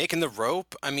 Like making the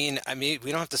rope. I mean, we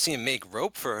don't have to see him make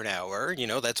rope for an hour.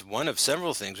 That's one of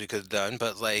several things we could have done.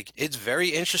 But like, it's very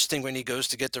interesting when he goes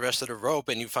to get the rest of the rope,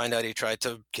 and you find out he tried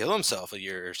to kill himself a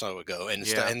year or so ago, and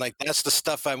Yeah. and like that's the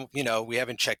stuff we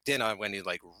haven't checked in on when he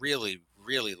like really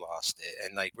lost it,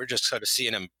 and like we're just sort of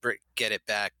seeing him get it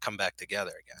back, come back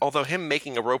together again. Although him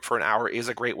making a rope for an hour is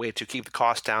a great way to keep the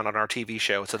cost down on our TV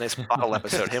show. It's a nice bottle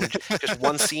episode. Him just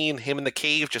one scene, him in the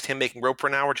cave, just him making rope for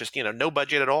an hour, just no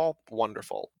budget at all.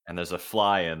 Wonderful. And there's a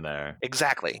fly in there.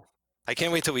 Exactly. I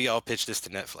can't wait till we all pitch this to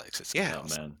Netflix. It's Yeah.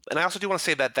 awesome. Man. And I also do want to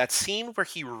say that scene where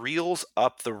he reels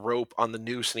up the rope on the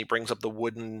noose and he brings up the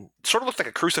wooden, sort of looks like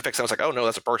a crucifix. And I was like, oh no,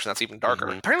 that's a person. That's even darker.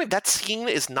 Mhm. Apparently that scene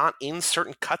is not in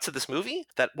certain cuts of this movie,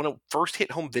 that when it first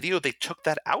hit home video, they took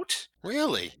that out.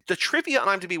 Really? The trivia on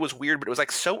IMDb was weird, but it was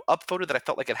like so upvoted that I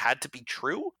felt like it had to be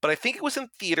true. But I think it was in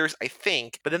theaters,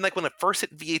 But then like when it first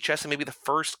hit VHS and maybe the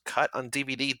first cut on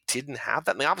DVD didn't have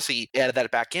that. And they obviously added that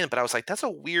back in, but I was like, that's a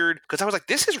weird, because I was like,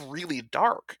 this is really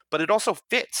dark, but it also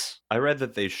fits. I read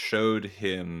that they showed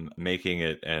him making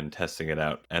it and testing it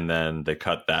out, and then they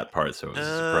cut that part, so it was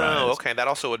a surprise. Oh, okay. That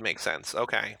also would make sense.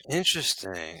 Okay.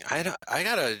 Interesting. I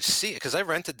gotta see it because I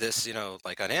rented this,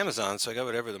 like on Amazon, so I got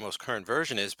whatever the most current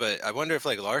version is. But I wonder if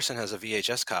like Larson has a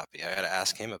VHS copy. I gotta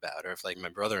ask him about, or if like my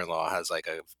brother-in-law has like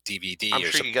a DVD. I'm or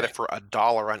sure you can get it for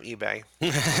 $1 on eBay.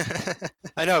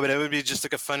 I know, but it would be just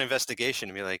like a fun investigation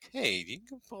to be like, hey, you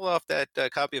can pull off that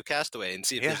copy of Castaway and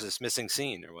see if Yeah. there's this missing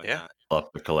scene or whatnot. Love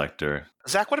the collector.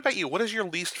 Zach, what about you? What is your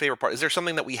least favorite part? Is there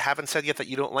something that we haven't said yet that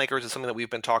you don't like, or is it something that we've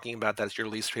been talking about that's your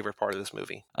least favorite part of this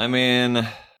movie? I mean,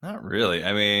 not really.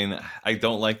 I mean, I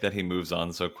don't like that he moves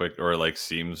on so quick, or like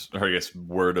seems, or I guess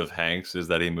word of Hanks is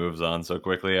that he moves on so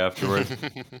quickly afterwards.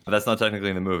 But that's not technically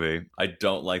in the movie. I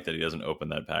don't like that he doesn't open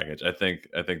that package. I think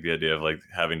the idea of like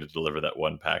having to deliver that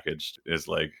one package is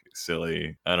like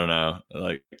silly. I don't know.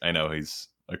 Like, I know he's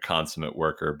a consummate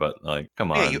worker, but like, come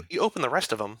on. Yeah, you open the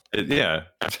rest of them. Yeah.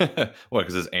 What,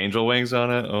 because there's angel wings on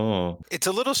it? Oh. It's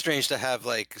a little strange to have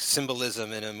like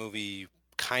symbolism in a movie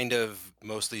kind of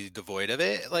mostly devoid of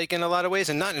it, like in a lot of ways,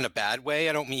 and not in a bad way.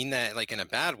 I don't mean that like in a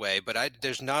bad way, but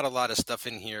there's not a lot of stuff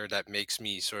in here that makes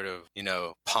me sort of,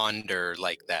 ponder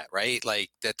like that, right? Like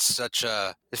that's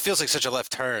it feels like such a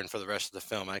left turn for the rest of the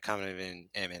film. I kind of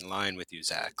am in line with you,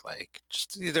 Zach. Like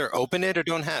just either open it or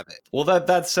don't have it. Well,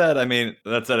 that said, I mean,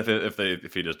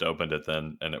 if he just opened it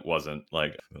then and it wasn't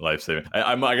like life saving,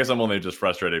 I guess I'm only just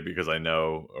frustrated because I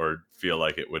know or feel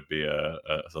like it would be a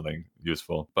something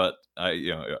useful. But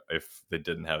if they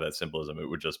didn't have that symbolism, it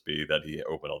would just be that he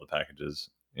opened all the packages.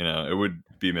 It would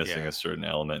be missing a certain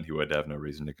element. He would have no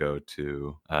reason to go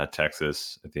to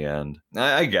Texas at the end.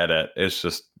 I get it. It's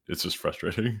just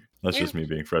frustrating. That's just me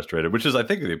being frustrated, which is, I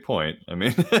think, the point. I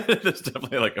mean, there's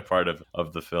definitely like a part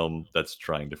of the film that's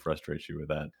trying to frustrate you with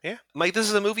that. Yeah. Mike, this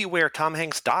is a movie where Tom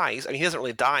Hanks dies. I mean, he doesn't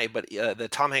really die, but the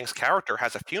Tom Hanks character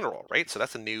has a funeral, right? So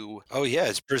that's a new Oh yeah,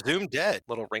 it's presumed dead.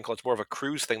 little wrinkle. It's more of a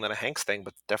Cruise thing than a Hanks thing,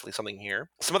 but definitely something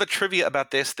here. Some other trivia about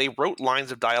this: they wrote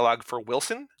lines of dialogue for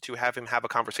Wilson to have him have a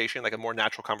conversation, like a more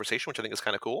natural conversation, which I think is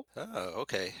kind of cool. Oh,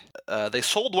 okay. They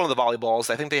sold one of the volleyballs.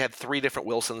 I think they had 3 different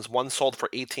Wilsons. One sold for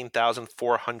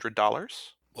 $18,400.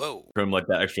 Whoa. For him, like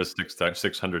that extra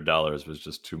 $600 was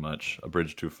just too much, a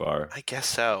bridge too far. I guess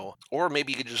so. Or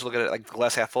maybe you could just look at it like the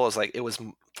glass half full as like it was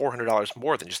 $400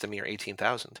 more than just a mere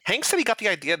 $18,000. Hanks said he got the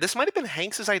idea. This might have been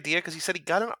Hanks's idea because he said he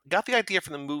got the idea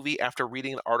from the movie after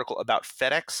reading an article about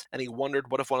FedEx, and he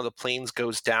wondered what if one of the planes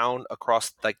goes down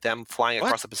across, like them flying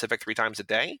across the Pacific 3 times a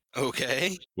day.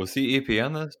 Okay. Was he EP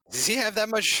on this? Does he have that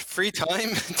much free time?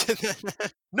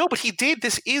 No, but he did.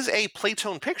 This is a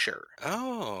Playtone picture.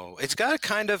 Oh, it's got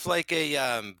kind of like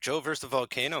a Joe versus the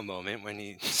volcano moment when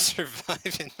he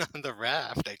surviving on the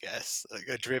raft, I guess, like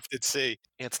a drifted sea.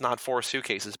 It's not 4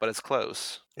 suitcases, but it's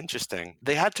close. Interesting.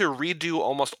 They had to redo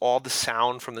almost all the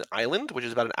sound from the island, which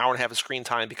is about an hour and a half of screen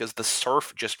time because the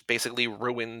surf just basically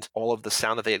ruined all of the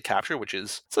sound that they had captured, which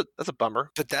is that's a bummer.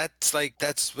 But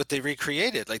that's what they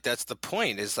recreated. Like that's the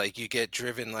point. Is like you get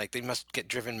driven, like they must get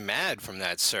driven mad from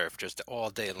that surf just all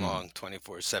day long,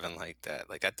 24/7 like that.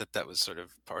 Like I thought that was sort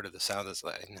of part of the sound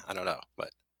design. I don't know,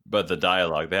 but But the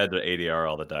dialogue, they had to ADR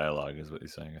all the dialogue, is what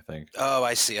he's saying, I think. Oh,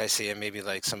 I see. And maybe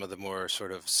like some of the more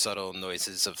sort of subtle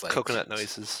noises of like Coconut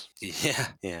noises.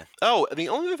 Yeah. Oh, the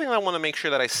only other thing I want to make sure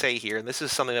that I say here, and this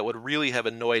is something that would really have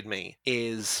annoyed me,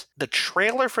 is the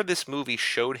trailer for this movie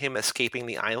showed him escaping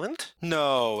the island.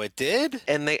 No, it did?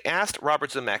 And they asked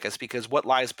Robert Zemeckis, because What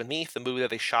Lies Beneath, the movie that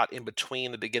they shot in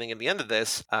between the beginning and the end of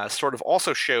this, sort of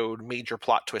also showed major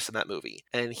plot twists in that movie.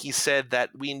 And he said that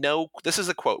we know, this is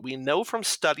a quote, "We know from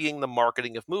studying the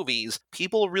marketing of movies,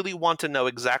 people really want to know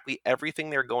exactly everything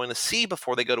they're going to see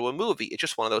before they go to a movie. It's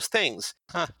just one of those things."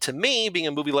 Huh. To me, being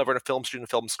a movie lover and a film student,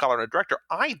 film scholar, and a director,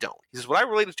 I don't. He says, what I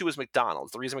relate it to is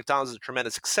McDonald's. The reason McDonald's is a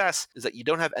tremendous success is that you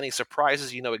don't have any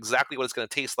surprises. You know exactly what it's going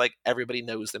to taste like. Everybody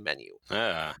knows the menu.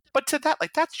 Yeah. But to that,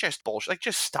 like, that's just bullshit. Like,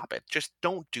 just stop it. Just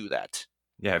don't do that.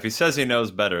 Yeah, if he says he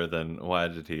knows better, then why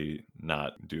did he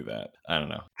not do that? I don't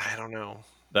know. I don't know.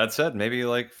 That said, maybe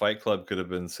like Fight Club could have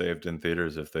been saved in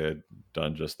theaters if they had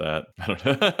done just that. I don't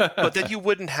know. But then you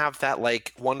wouldn't have that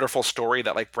like wonderful story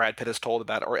that like Brad Pitt has told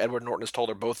about, or Edward Norton has told,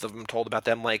 or both of them told about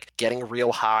them like getting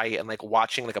real high and like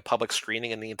watching like a public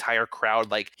screening and the entire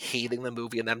crowd like hating the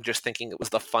movie and them just thinking it was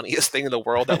the funniest thing in the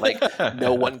world, that like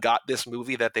no one got this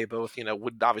movie that they both, you know,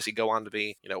 would obviously go on to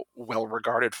be, you know, well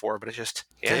regarded for. But it's just,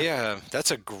 yeah.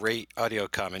 That's a great audio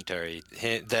commentary.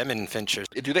 Them and Fincher.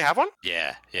 Do they have one?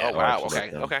 Yeah. Oh, wow.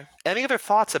 absolutely. Okay. Any other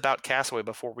thoughts about Castaway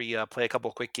before we play a couple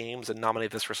of quick games and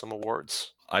nominate this for some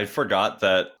awards? I forgot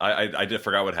that I did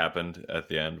forgot what happened at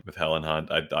the end with Helen Hunt.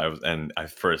 I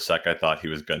for a sec I thought he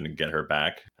was going to get her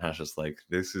back. I was just like,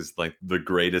 this is like the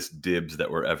greatest dibs that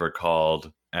were ever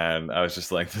called. And I was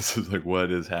just like, this is like,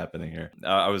 what is happening here?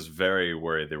 I was very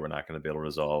worried they were not going to be able to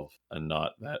resolve a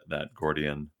knot that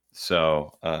Gordian.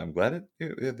 So I'm glad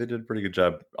they did a pretty good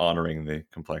job honoring the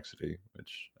complexity,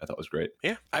 which I thought was great.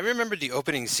 Yeah. I remember the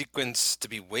opening sequence to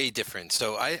be way different.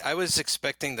 So I was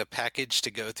expecting the package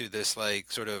to go through this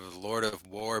like sort of Lord of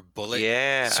War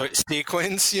bullet sort of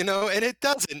sequence, you know, and it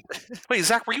doesn't. Wait,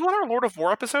 Zach, were you on our Lord of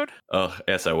War episode? Oh,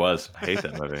 yes, I was. I hate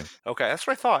that movie. Okay, that's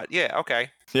what I thought. Yeah, okay.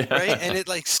 Yeah. Right? And it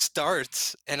like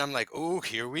starts and I'm like, oh,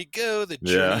 here we go. The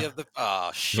journey of the,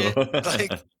 oh shit.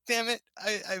 Like, damn it.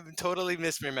 I totally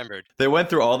misremembered. They went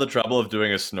through all the trouble of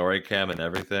doing a snorri cam and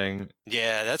everything.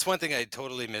 Yeah, that's one thing I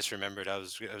totally misremembered. I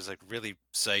was like really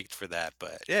psyched for that,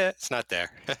 but yeah, it's not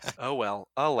there. Oh well,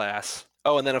 alas.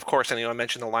 Oh, and then of course, I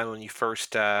mentioned the line when you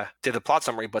first did the plot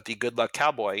summary, but the Good Luck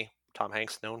Cowboy, Tom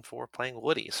Hanks, known for playing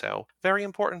Woody, so very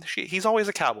important. He's always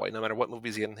a cowboy, no matter what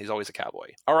movies he's in. He's always a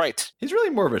cowboy. All right. He's really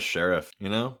more of a sheriff, you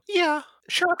know? Yeah,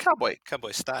 sure, cowboy.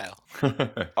 Cowboy style.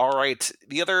 All right.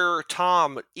 The other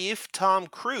Tom, if Tom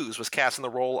Cruise was cast in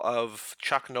the role of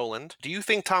Chuck Noland, do you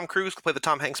think Tom Cruise could play the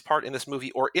Tom Hanks part in this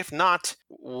movie? Or if not,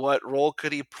 what role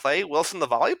could he play? Wilson the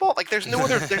volleyball? Like, there's no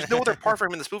other part for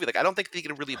him in this movie. Like, I don't think he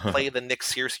can really play the Nick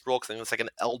Searcy role, because it's like an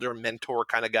elder mentor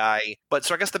kind of guy. But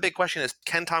so I guess the big question is,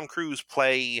 can Tom Cruise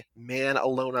play man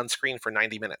alone on screen for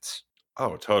 90 minutes?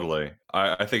 Oh, totally.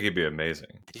 I think he'd be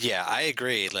amazing. Yeah, I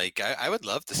agree. Like, I would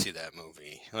love to see that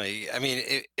movie. Like, I mean,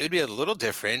 it would be a little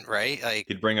different, right? Like,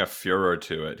 he'd bring a furor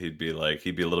to it. He'd be a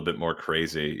little bit more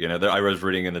crazy. You know, I was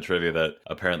reading in the trivia that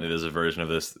apparently there's a version of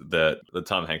this that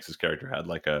Tom Hanks's character had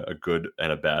like a good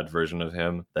and a bad version of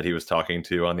him that he was talking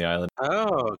to on the island.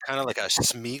 Oh, kind of like a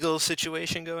Smeagol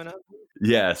situation going on?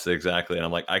 Yes, exactly. And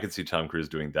I'm like, I could see Tom Cruise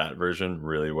doing that version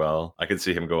really well. I could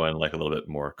see him going like a little bit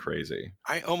more crazy.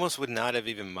 I almost would not have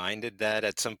even minded that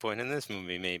at some point in this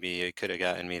movie. Maybe it could have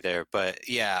gotten me there. But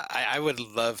yeah, I would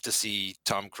love to see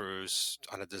Tom Cruise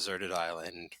on a deserted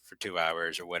island for 2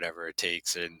 hours or whatever it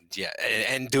takes. And yeah,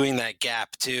 and doing that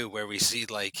gap too, where we see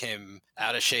like him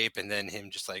out of shape and then him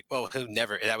just like, well,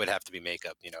 that would have to be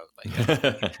makeup, you know,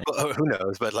 like, well, who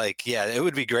knows? But like, yeah, it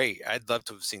would be great. I'd love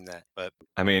to have seen that. But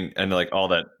I mean, and like all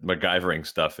that MacGyvering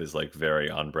stuff is like very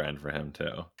on brand for him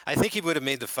too. I think he would have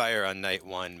made the fire on night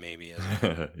one, maybe.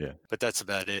 Yeah. But that's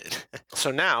about it.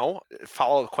 So now,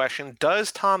 follow-up question: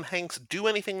 does Tom Hanks do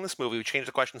anything in this movie? We changed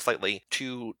the question slightly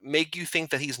to make you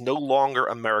think that he's no longer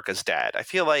America's dad. I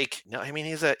feel like, no, I mean,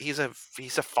 he's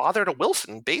a father to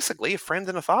Wilson, basically a friend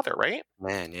and a father, right?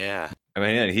 Man, yeah. I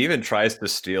mean, yeah, he even tries to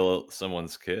steal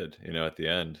someone's kid, you know, at the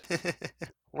end.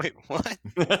 Wait, what?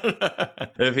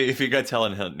 if you got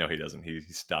telling him, no, he doesn't. He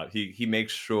stopped. He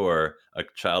makes sure a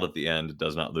child at the end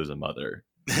does not lose a mother.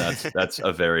 That's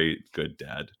a very good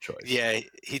dad choice. Yeah,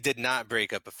 he did not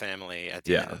break up a family at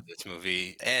the end of this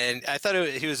movie. And I thought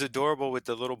he was adorable with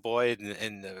the little boy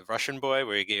and the Russian boy,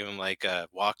 where he gave him like a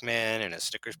Walkman and a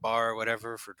Snickers bar or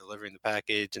whatever for delivering the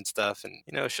package and stuff. And,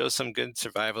 you know, shows some good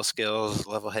survival skills,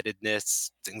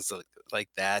 level-headedness, things like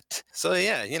that. So,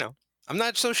 yeah, you know, I'm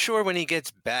not so sure when he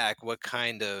gets back what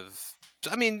kind of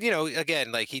I mean,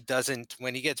 again, like he doesn't,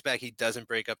 when he gets back, he doesn't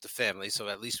break up the family. So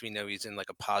at least we know he's in like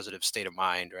a positive state of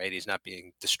mind, right? He's not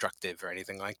being destructive or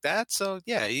anything like that. So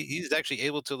yeah, he's actually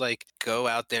able to like go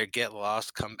out there, get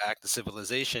lost, come back to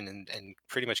civilization and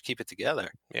pretty much keep it together.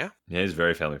 Yeah. Yeah, he's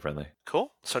very family friendly.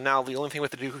 Cool. So now the only thing we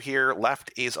have to do here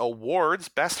left is awards.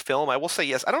 Best film. I will say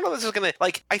yes. I don't know if this is going to,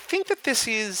 like, I think that this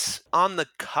is on the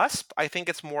cusp. I think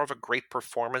it's more of a great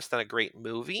performance than a great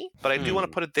movie, but I do want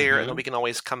to put it there, and then we can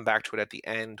always come back to it at the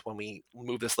end when we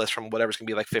move this list from whatever's going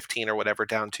to be like 15 or whatever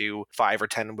down to 5 or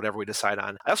 10, whatever we decide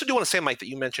on. I also do want to say, Mike, that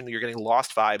you mentioned you're getting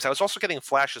Lost vibes. I was also getting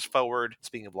flashes forward,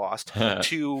 speaking of Lost,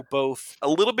 to both a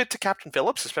little bit to Captain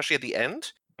Phillips, especially at the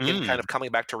end, in kind of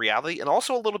coming back to reality, and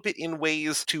also a little bit in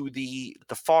ways to the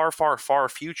far, far, far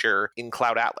future in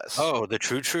Cloud Atlas. Oh, the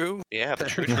true? Yeah, the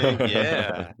true.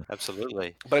 Yeah,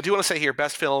 absolutely. But I do want to say here,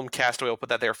 best film, Castaway, we'll put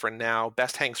that there for now.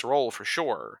 Best Hanks role for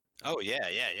sure. Oh, yeah.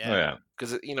 Oh, yeah.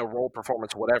 Because, role,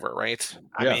 performance, whatever, right?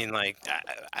 I mean, like,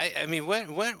 I mean,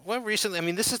 when recently, I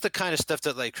mean, this is the kind of stuff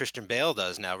that, like, Christian Bale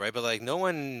does now, right? But, like, no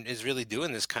one is really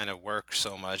doing this kind of work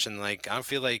so much. And, like, I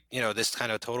feel like, this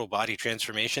kind of total body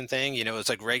transformation thing, it's,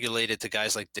 like, regulated to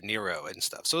guys like De Niro and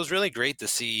stuff. So it was really great to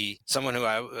see someone who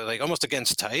I, like, almost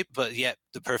against type, but yet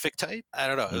the perfect type. I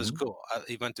don't know. It was cool.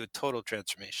 He went through a total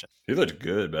transformation. He looked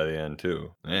good by the end,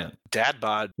 too. Man. Dad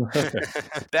bod.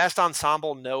 Best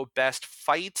ensemble, no. Best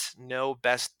fight, no.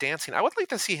 Best dancing. I would like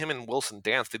to see him and Wilson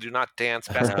dance. They do not dance.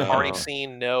 Best party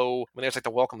scene, no. I mean, there's like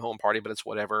the welcome home party, but it's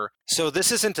whatever. So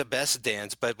this isn't a best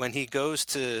dance, but when he goes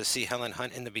to see Helen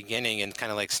Hunt in the beginning and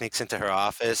kind of like sneaks into her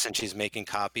office and she's making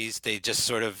copies, they just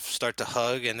sort of start to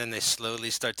hug and then they slowly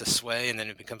start to sway and then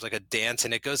it becomes like a dance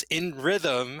and it goes in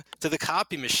rhythm to the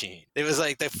copy machine. It was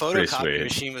like the photocopy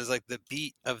machine was like the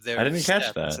beat of their I didn't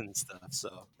catch that. And stuff.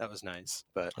 So that was nice.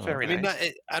 But very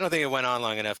nice. I don't think it went on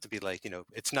long enough to be like,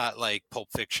 it's not like Pulp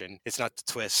Fiction. It's not the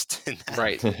twist.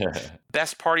 Right.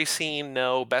 Best party scene,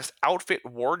 no. Best outfit,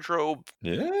 wardrobe.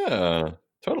 Yeah.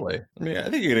 Totally. I mean, I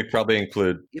think you could probably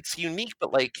include... It's unique,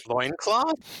 but like...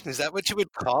 Loincloth? Is that what you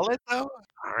would call it, though?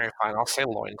 All right, fine. I'll say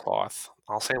loincloth.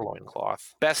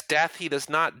 Best death, he does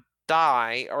not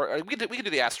die, or we could do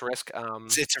the asterisk.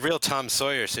 It's a real Tom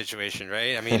Sawyer situation,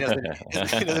 right? I mean,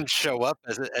 he doesn't show up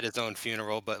at his own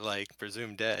funeral, but like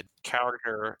presumed dead.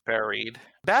 Character buried.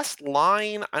 Best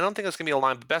line, I don't think it's gonna be a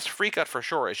line, but best freak out for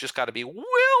sure. It's just got to be Wilson.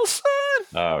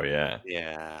 Oh yeah.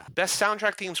 Best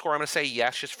soundtrack theme score, I'm gonna say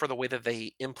yes, just for the way that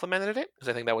they implemented it, because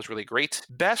I think that was really great.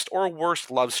 Best or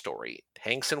worst love story,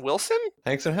 Hanks and Wilson.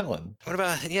 Hanks and Helen. What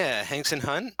about Hanks and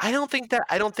Hunt? I don't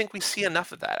think we see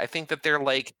enough of that. I think that they're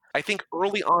like, I think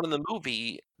early on in the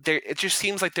movie, it just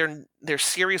seems like they're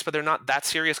serious, but they're not that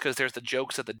serious because there's the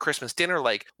jokes at the Christmas dinner,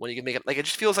 like when you can make it, like it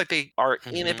just feels like they are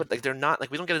in it, but like they're not, like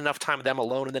we don't get enough time with them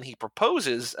alone, and then he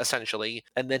proposes essentially,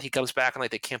 and then he comes back and like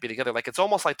they can't be together. Like it's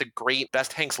almost like the great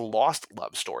Best Hanks Lost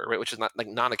love story, right? Which is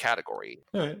not a category.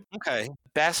 All right. Okay.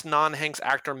 Best non-Hanks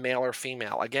actor, male or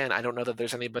female. Again, I don't know that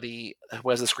there's anybody who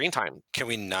has the screen time. Can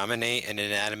we nominate an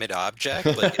inanimate object?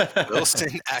 Like is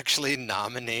Wilson actually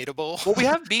nominatable? Well, we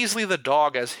have Beasley the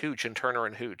dog as Hooch and Turner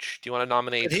and Hooch. Do you want to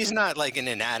nominate? But he's not like an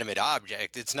inanimate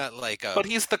object. It's not like a... But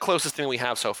he's the closest thing we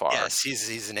have so far. Yes,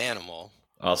 he's an animal.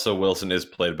 Also, Wilson is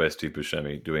played by Steve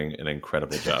Buscemi, doing an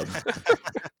incredible job.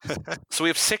 So we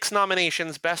have 6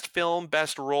 nominations: Best Film,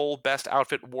 Best Role, Best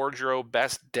Outfit, Wardrobe,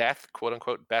 Best Death,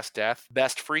 quote-unquote Best Death,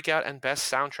 Best Freakout, and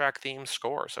Best Soundtrack Theme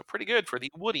Score. So pretty good for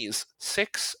the Woodies.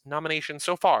 6 nominations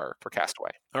so far for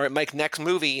Castaway. All right, Mike, next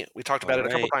movie. We talked about it a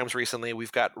couple times recently.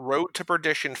 We've got Road to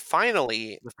Perdition.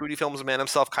 Finally, the Foodie Films man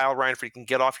himself, Kyle Reinford, can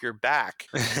get off your back.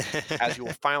 As you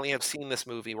will finally have seen this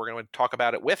movie. We're going to talk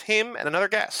about it with him and another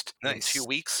guest in 2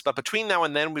 weeks. But between now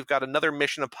and then, we've got another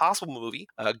Mission Impossible movie,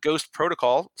 Ghost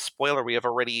Protocol. Spoiler, we have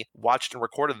already watched and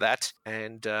recorded that.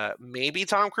 And maybe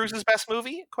Tom Cruise's best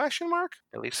movie? Question mark?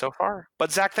 At least so far.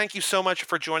 But Zach, thank you so much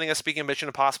for joining us. Speaking of Mission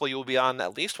Impossible, you will be on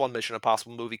at least one Mission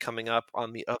Impossible movie coming up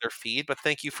on the other feed. But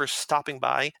thank you for stopping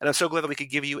by. And I'm so glad that we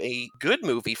could give you a good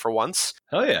movie for once.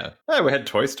 Hell yeah. Hey, we had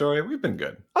Toy Story. We've been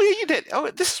good. Oh yeah, you did. Oh,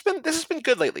 this has been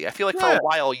good lately. I feel like for a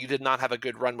while you did not have a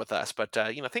good run with us, but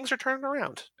things are turning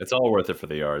around. It's all worth it for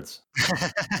the yards.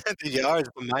 The yards,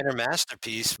 the minor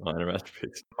masterpiece. Minor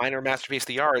masterpiece. Minor masterpiece,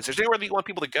 the yards. Is there anywhere that you want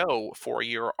people to go for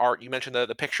your art? You mentioned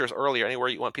the pictures earlier. Anywhere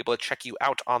you want people to check you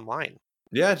out online?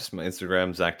 Yeah, just my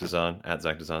Instagram, Zach Dazon, at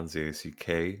Zach Dazon,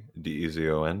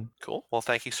 ZACKDEZON. Cool. Well,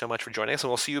 thank you so much for joining us, and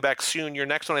we'll see you back soon. Your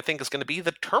next one, I think, is going to be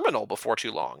The Terminal before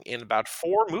too long, in about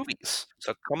 4 movies.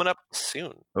 So coming up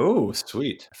soon. Oh,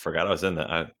 sweet. I forgot I was in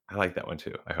that. I like that one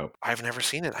too. I hope. I've never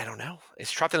seen it. I don't know.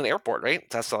 It's trapped in an airport, right?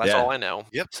 That's Yeah. all I know.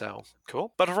 Yep. So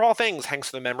cool. But for all things Hanks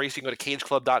for the Memories, you can go to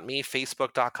cageclub.me,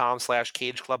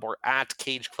 facebook.com/cageclub, or at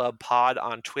cageclubpod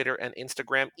on Twitter and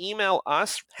Instagram. Email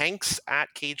us,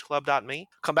 hanks@cageclub.me.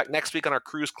 Come back next week on our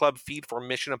Cruise Club feed for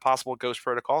Mission Impossible Ghost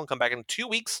Protocol, and come back in 2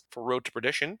 weeks for Road to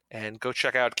Perdition. And go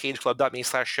check out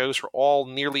cageclub.me/shows for all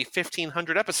nearly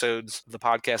 1,500 episodes of the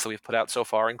podcast that we've put out so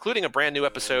far, including a brand new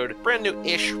episode, brand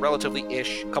new-ish,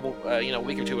 relatively-ish, a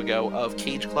week or two ago, of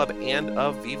Cage Club and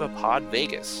of Viva Pod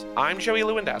Vegas. I'm Joey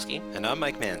Lewandowski. And I'm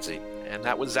Mike Manzi. And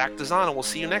that was Zach Dazan, and we'll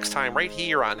see you next time right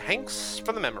here on Hanks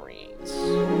for the Memories.